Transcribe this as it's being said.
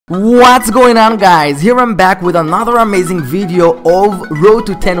What's going on, guys? Here I'm back with another amazing video of Road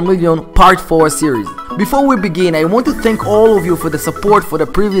to 10 Million Part 4 series. Before we begin, I want to thank all of you for the support for the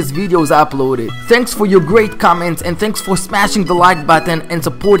previous videos uploaded. Thanks for your great comments and thanks for smashing the like button and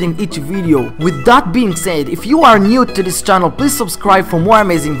supporting each video. With that being said, if you are new to this channel, please subscribe for more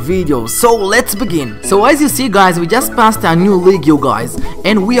amazing videos. So let's begin. So as you see, guys, we just passed a new league, you guys,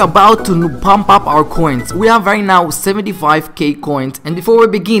 and we are about to pump up our coins. We have right now 75k coins, and before we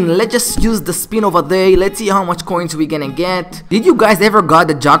begin, let's just use the spin of a day. Let's see how much coins we gonna get. Did you guys ever got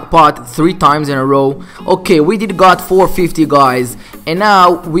the jackpot 3 times in a row? Okay, we did got 450, guys, and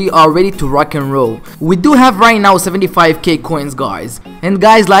now we are ready to rock and roll. We do have right now 75k coins, guys, and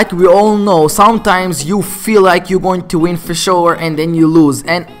guys, like we all know, sometimes you feel like you're going to win for sure and then you lose,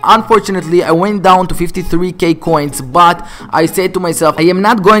 and unfortunately I went down to 53k coins, but I said to myself, I am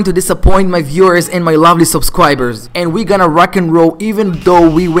not going to disappoint my viewers and my lovely subscribers, and we're gonna rock and roll even though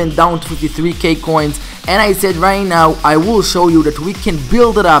we went down to 53k coins. And I said right now I will show you that we can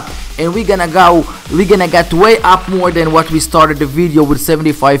build it up, and we're gonna get way up more than what we started the video with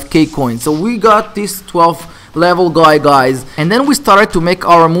 75k coins. So we got this 12th level guy, guys, and then we started to make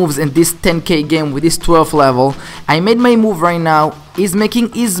our moves in this 10k game with this 12th level. I made my move right now. He's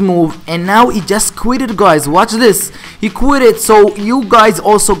making his move, and now he just quitted, guys. Watch this, he quitted. So you guys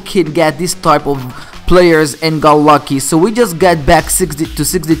also can get this type of players and got lucky. So we just got back 60 to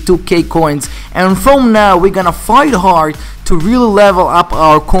 62k coins, and from now we're gonna fight hard to really level up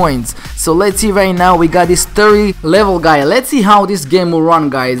our coins. So let's see, right now we got this 30 level guy. Let's see how this game will run,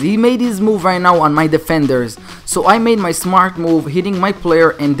 guys. He made his move right now on my defenders, so I made my smart move, hitting my player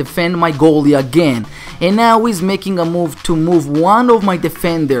and defend my goalie again, and now he's making a move to move one of my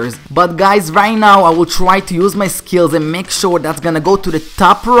defenders. But guys, right now I will try to use my skills and make sure that's gonna go to the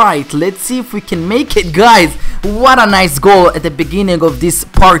top right. Let's see if we can make it, guys. What a nice goal at the beginning of this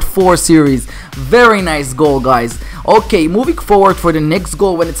part 4 series. Very nice goal, guys. Okay, moving forward for the next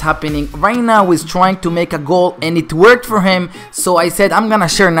goal when it's happening. Right now he's trying to make a goal and it worked for him, so I said I'm gonna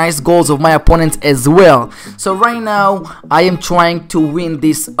share nice goals of my opponents as well. So right now I am trying to win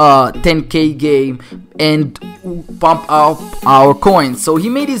this 10k game and pump up our coins. So he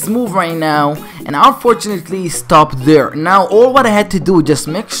made his move right now, and unfortunately he stopped there. Now all what I had to do, just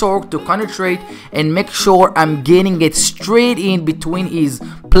make sure to concentrate and make sure I'm getting it straight in between his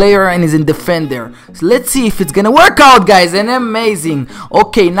player and his defender. So let's see if it's gonna work out, guys, and amazing.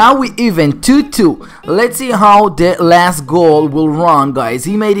 Okay, now we even 2-2. Let's see how the last goal will run, guys.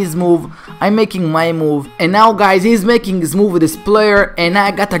 He made his move, I'm making my move, and now guys, he's making his move with his player, and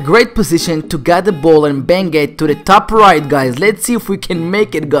I got a great position to get the ball and bang it to the top right, guys. Let's see if we can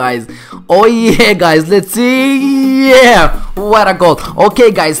make it, guys. Oh yeah, guys, let's see. Yeah, what a goal.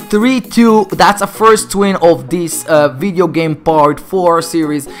 Okay, guys, 3-2. That's a first win of this video game part 4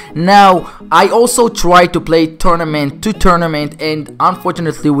 series. Now I also tried to play tournament to tournament, and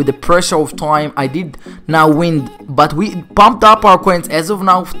unfortunately with the pressure of time I did not win, but we pumped up our coins as of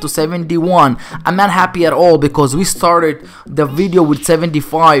now to 71. I'm not happy at all because we started the video with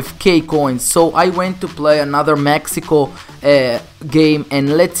 75k coins, so I went to play another Mexico game,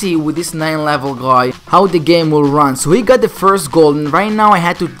 and let's see with this 9 level guy how the game will run. So he got the first goal, and right now I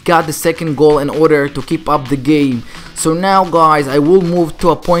had to get the second goal in order to keep up the game. So now guys, I will move to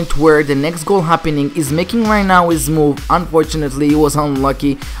a point where the next goal happening is making right now his move. Unfortunately he was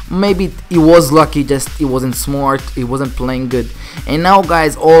unlucky. Maybe he was lucky, just he wasn't smart, he wasn't playing good. And now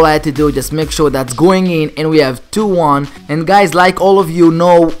guys, all I had to do just make sure that's going in, and we have 2-1. And guys, like all of you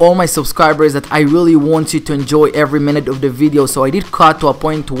know, all my subscribers, that I really want you to enjoy every minute of the video, so I did cut to a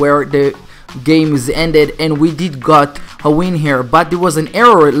point where the game is ended and we did got a win here, but there was an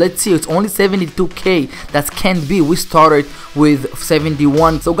error. Let's see, it's only 72k. That can't be, we started with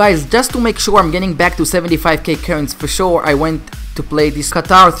 71. So guys, just to make sure I'm getting back to 75k coins for sure, I went to play this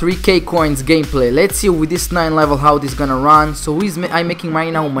Qatar 3k coins gameplay. Let's see with this 9 level how this gonna run. So I'm making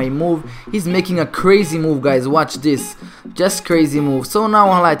right now my move. He's making a crazy move, guys. Watch this, just crazy move. So now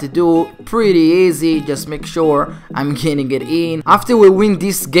all I have to do, pretty easy, just make sure I'm getting it in. After we win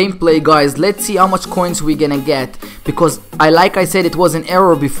this gameplay, guys, let's see how much coins we gonna get, because like I said, it was an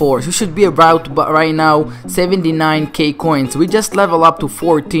error before. So should be about right now 79k coins. We just level up to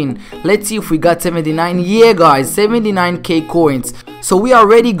 14. Let's see if we got 79. Yeah guys, 79k coins. So we are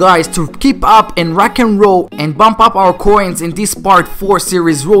ready, guys, to keep up and rock and roll and bump up our coins in this part 4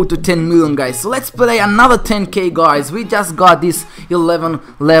 series Road to 10 million, guys. So let's play another 10k, guys. We just got this 11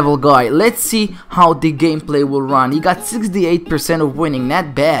 level guy. Let's see how the gameplay will run. He got 68% of winning,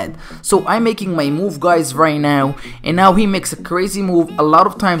 not bad. So I'm making my move, guys, right now, and now he makes a crazy move. A lot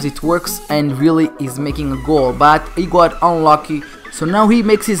of times it works and really is making a goal, but he got unlucky So now he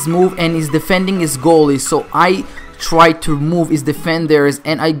makes his move and he's defending his goalie. So I tried to move his defenders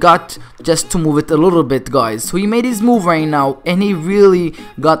and I got just to move it a little bit, guys. So he made his move right now and he really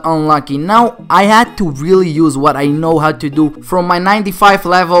got unlucky. Now I had to really use what I know how to do from my 95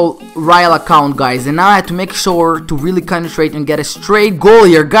 level Royal account, guys, and now I had to make sure to really concentrate and get a straight goal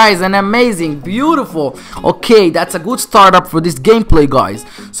here, guys. And amazing, beautiful. Okay, that's a good startup for this gameplay, guys.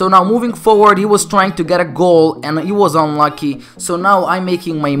 So now moving forward, he was trying to get a goal and he was unlucky. So now I'm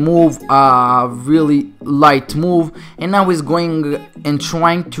making my move, really light move, and now he's going and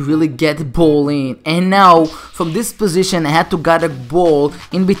trying to really get the ball in. And now from this position I had to get a ball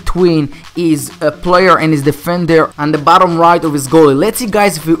in between his player and his defender on the bottom right of his goalie. Let's see,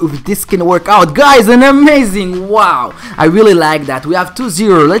 guys, if this can work out, guys. And amazing, wow, I really like that. We have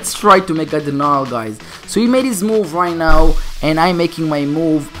 2-0. Let's try to make a denial, guys. So he made his move right now and I'm making my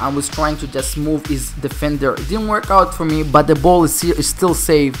move. I was trying to just move his defender. It didn't work out for me, but the ball is still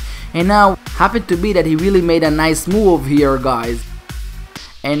safe. And now happened to be that he really made a nice move here, guys.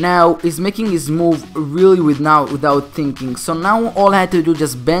 And now he's making his move really without thinking. So now all I had to do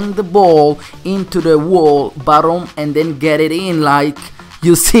just bang the ball into the wall bottom and then get it in, like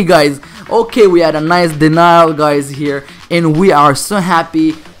you see, guys. Okay, we had a nice denial, guys, here, and we are so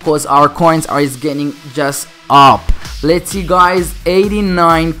happy because our coins are getting just up. Let's see, guys,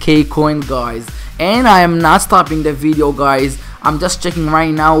 89k coin, guys. And I am not stopping the video, guys. I'm just checking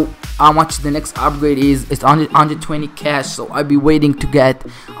right now how much the next upgrade is. It's 120 cash, so I'll be waiting to get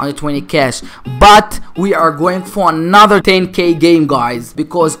 120 cash. But we are going for another 10k game, guys,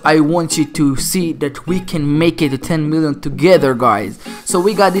 because I want you to see that we can make it to 10 million together, guys. So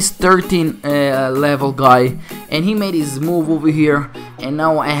we got this 13 level guy and he made his move over here, and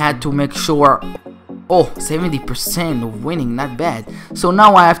now I had to make sure. Oh, 70% of winning, not bad. So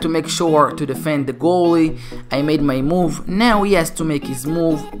now I have to make sure to defend the goalie. I made my move. Now he has to make his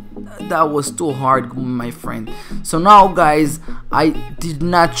move. That was too hard, my friend. So now, guys, I did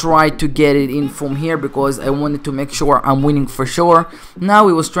not try to get it in from here because I wanted to make sure I'm winning for sure. Now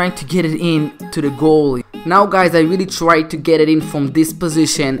he was trying to get it in to the goalie. Now, guys, I really tried to get it in from this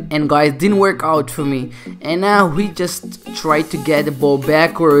position, and guys, didn't work out for me. And now we just tried to get the ball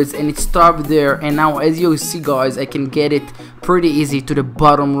backwards and it stopped there. And now, as you see, guys, I can get it pretty easy to the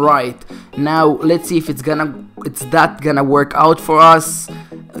bottom right. Now let's see if it's that gonna work out for us.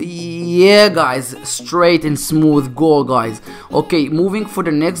 Yeah, guys, straight and smooth goal, guys. Okay, moving for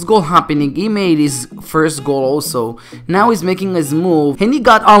the next goal happening. He made his first goal also. Now he's making his move and he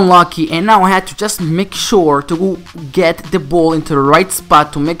got unlucky, and now I had to just make sure to get the ball into the right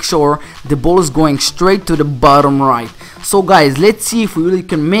spot to make sure the ball is going straight to the bottom right. So, guys, let's see if we really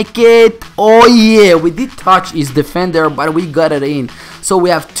can make it. Oh yeah, we did touch his defender, but we got it in. So we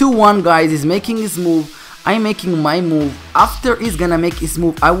have 2-1, guys. He's making his move, I'm making my move. After he's gonna make his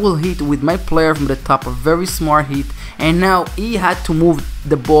move, I will hit with my player from the top, a very smart hit. And now he had to move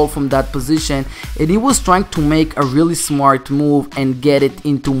the ball from that position, and he was trying to make a really smart move and get it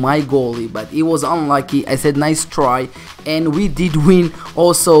into my goalie, but he was unlucky. I said nice try, and we did win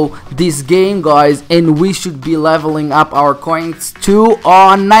also this game, guys, and we should be leveling up our coins to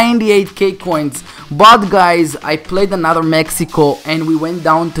 98k coins. But guys, I played another Mexico and we went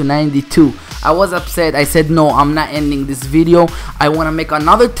down to 92. I was upset. I said no, I'm not ending this video. I want to make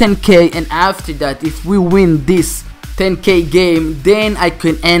another 10k, and after that, if we win this 10k game, then I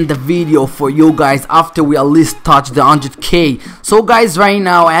can end the video for you guys after we at least touch the 100k. So guys, right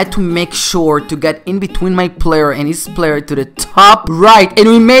now I had to make sure to get in between my player and his player to the top right, and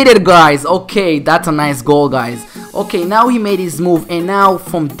we made it, guys. Okay, that's a nice goal, guys. Okay, now he made his move, and now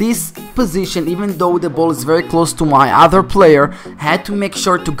from this position, even though the ball is very close to my other player, I had to make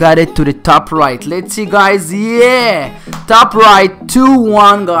sure to get it to the top right. Let's see, guys. Yeah, top right,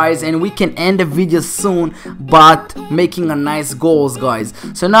 2-1, guys, and we can end the video soon, but making a nice goals, guys.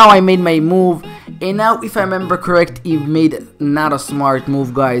 So now I made my move, and now if I remember correct, he made not a smart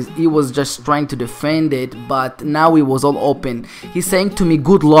move, guys. He was just trying to defend it, but now it was all open. He's saying to me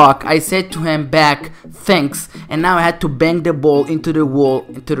good luck. I said to him back thanks, and now I had to bang the ball into the wall,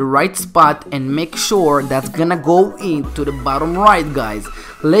 into the right spot, and make sure that's gonna go into the bottom right, guys.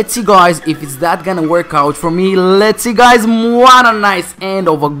 Let's see, guys, if it's that gonna work out for me. Let's see, guys. What a nice end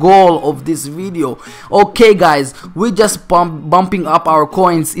of a goal of this video. Okay, guys, we just bumping up our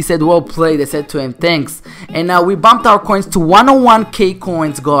coins. He said well played. I said to him thanks, and now we bumped our coins to 101k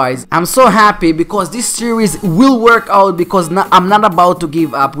coins, guys. I'm so happy because this series will work out, because I'm not about to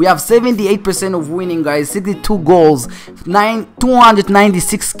give up. We have 78% of winning, guys, 62 goals,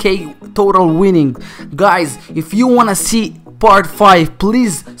 296k total winning. Guys, if you want to see part 5,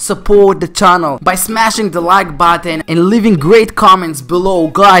 please support the channel by smashing the like button and leaving great comments below.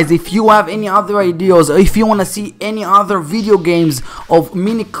 Guys, if you have any other ideas or if you want to see any other video games of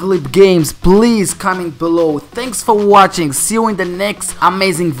mini clip games, please comment below. Thanks for watching. See you in the next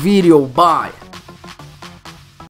amazing video. Bye.